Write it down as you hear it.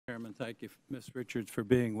Chairman. Thank you, Ms. Richards, for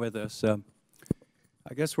being with us. I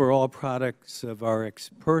guess we're all products of our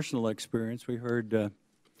personal experience. We heard the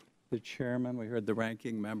chairman, we heard the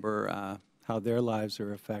ranking member, how their lives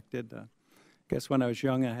are affected. I guess when I was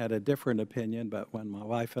young, I had a different opinion, but when my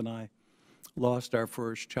wife and I lost our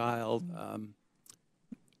first child,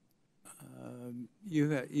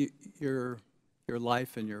 your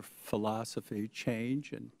life and your philosophy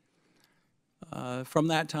change. And from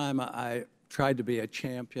that time, I tried to be a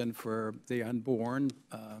champion for the unborn.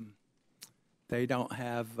 They don't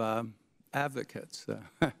have advocates.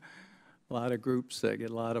 A lot of groups that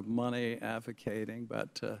get a lot of money advocating,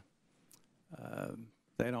 but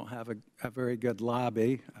they don't have a very good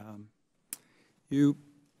lobby. You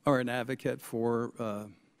are an advocate for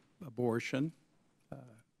abortion,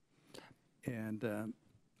 and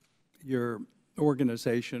your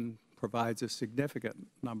organization provides a significant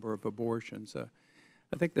number of abortions.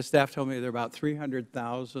 I think the staff told me there are about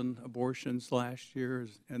 300,000 abortions last year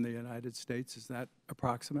in the United States. Is that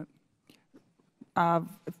approximate?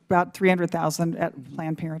 About 300,000 at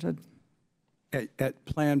Planned Parenthood. At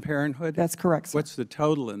Planned Parenthood? That's correct, sir. What's the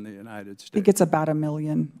total in the United States? I think it's about 1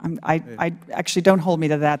 million. I actually, don't hold me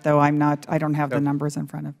to that, though. I don't have the numbers in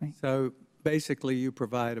front of me. So basically, you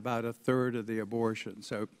provide about a third of the abortion.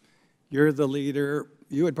 So you're the leader.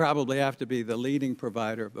 You would probably have to be the leading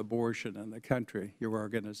provider of abortion in the country, your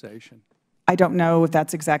organization. I don't know if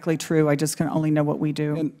that's exactly true. I just can only know what we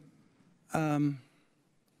do. And,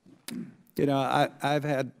 you know, I've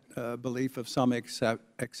had a belief of some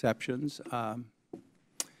exceptions,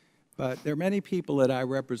 but there are many people that I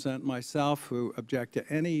represent myself who object to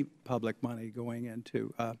any public money going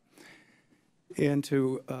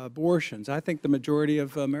into abortions. I think the majority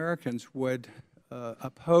of Americans would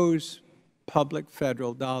oppose public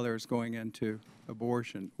federal dollars going into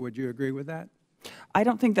abortion. Would you agree with that? I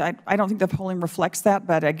don't think the polling reflects that,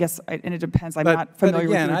 but I guess, and it depends. I'm not familiar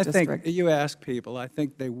with your district. But again, I think you ask people, I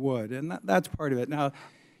think they would, and that's part of it. Now,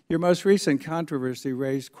 your most recent controversy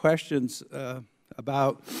raised questions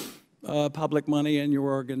about public money in your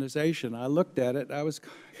organization. I looked at it. I was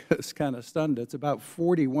kind of stunned. It's about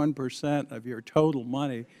 41% of your total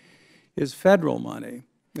money is federal money.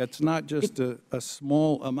 That's not just a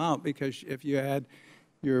small amount, because if you add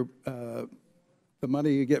your the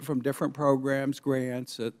money you get from different programs,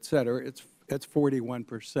 grants, et cetera, it's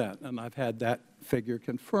 41%, and I've had that figure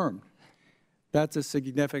confirmed. That's a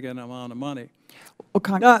significant amount of money.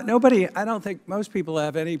 Well, Nobody, I don't think most people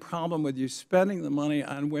have any problem with you spending the money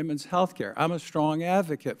on women's health care. I'm a strong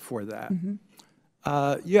advocate for that.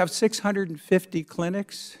 Mm-hmm. You have 650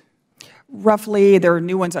 clinics. Roughly, there are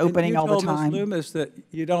new ones opening all the time. You told Ms. Loomis that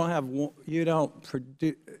you don't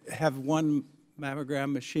have one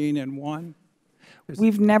mammogram machine in one.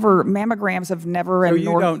 Mammograms have never. So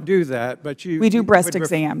you don't do that, but we do breast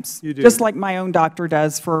exams. You do. Just like my own doctor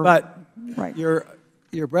does for. But right. Your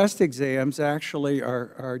breast exams actually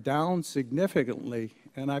are down significantly,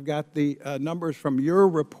 and I've got the numbers from your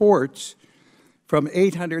reports from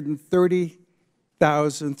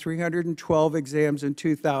 830,312 exams in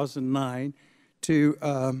 2009 to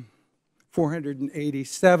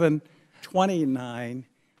 487,29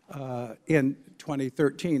 in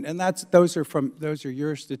 2013, and those are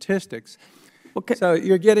your statistics. Okay. So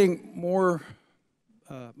you're getting more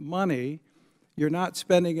money. You're not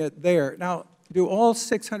spending it there. Now, do all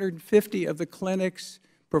 650 of the clinics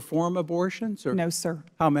perform abortions? Or no, sir.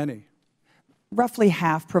 How many? Roughly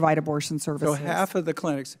half provide abortion services. So half of the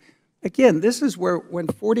clinics. Again, this is where when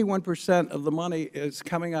 41% of the money is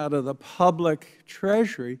coming out of the public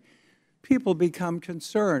treasury, people become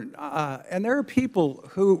concerned. And there are people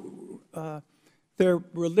who, their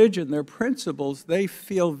religion, their principles, they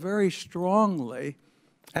feel very strongly,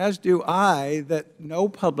 as do I, that no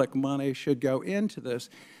public money should go into this.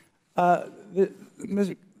 Mr.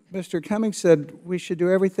 Cummings said we should do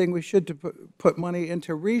everything we should to put money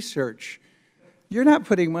into research. You're not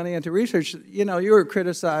putting money into research. You know, you were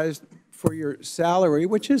criticized for your salary,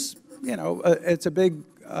 which is, you know, it's a big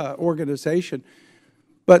organization.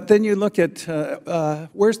 But then you look at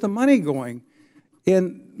where's the money going?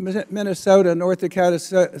 In Minnesota, North Dakota,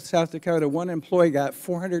 South Dakota, one employee got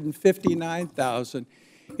 $459,000.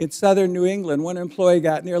 In southern New England, one employee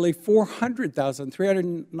got nearly $400,000,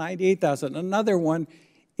 $398,000. Another one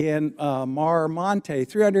in Monte,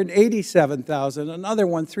 $387,000. Another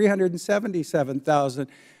one, $377,000.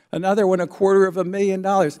 Another one,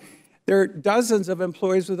 $250,000. There are dozens of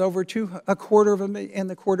employees with over a quarter of a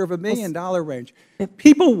million dollar range.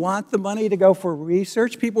 People want the money to go for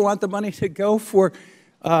research. People want the money to go for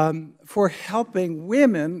for helping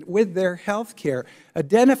women with their health care,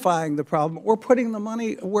 identifying the problem, or putting the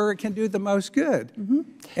money where it can do the most good.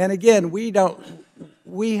 And again,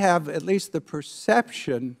 we have at least the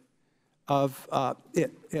perception of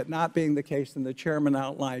it not being the case, and the chairman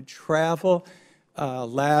outlined travel,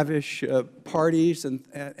 lavish parties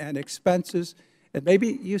and expenses. And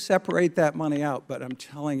maybe you separate that money out, but I'm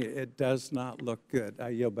telling you, it does not look good. I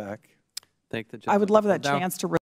yield back. Thank the I would love that gentleman. Now- chance to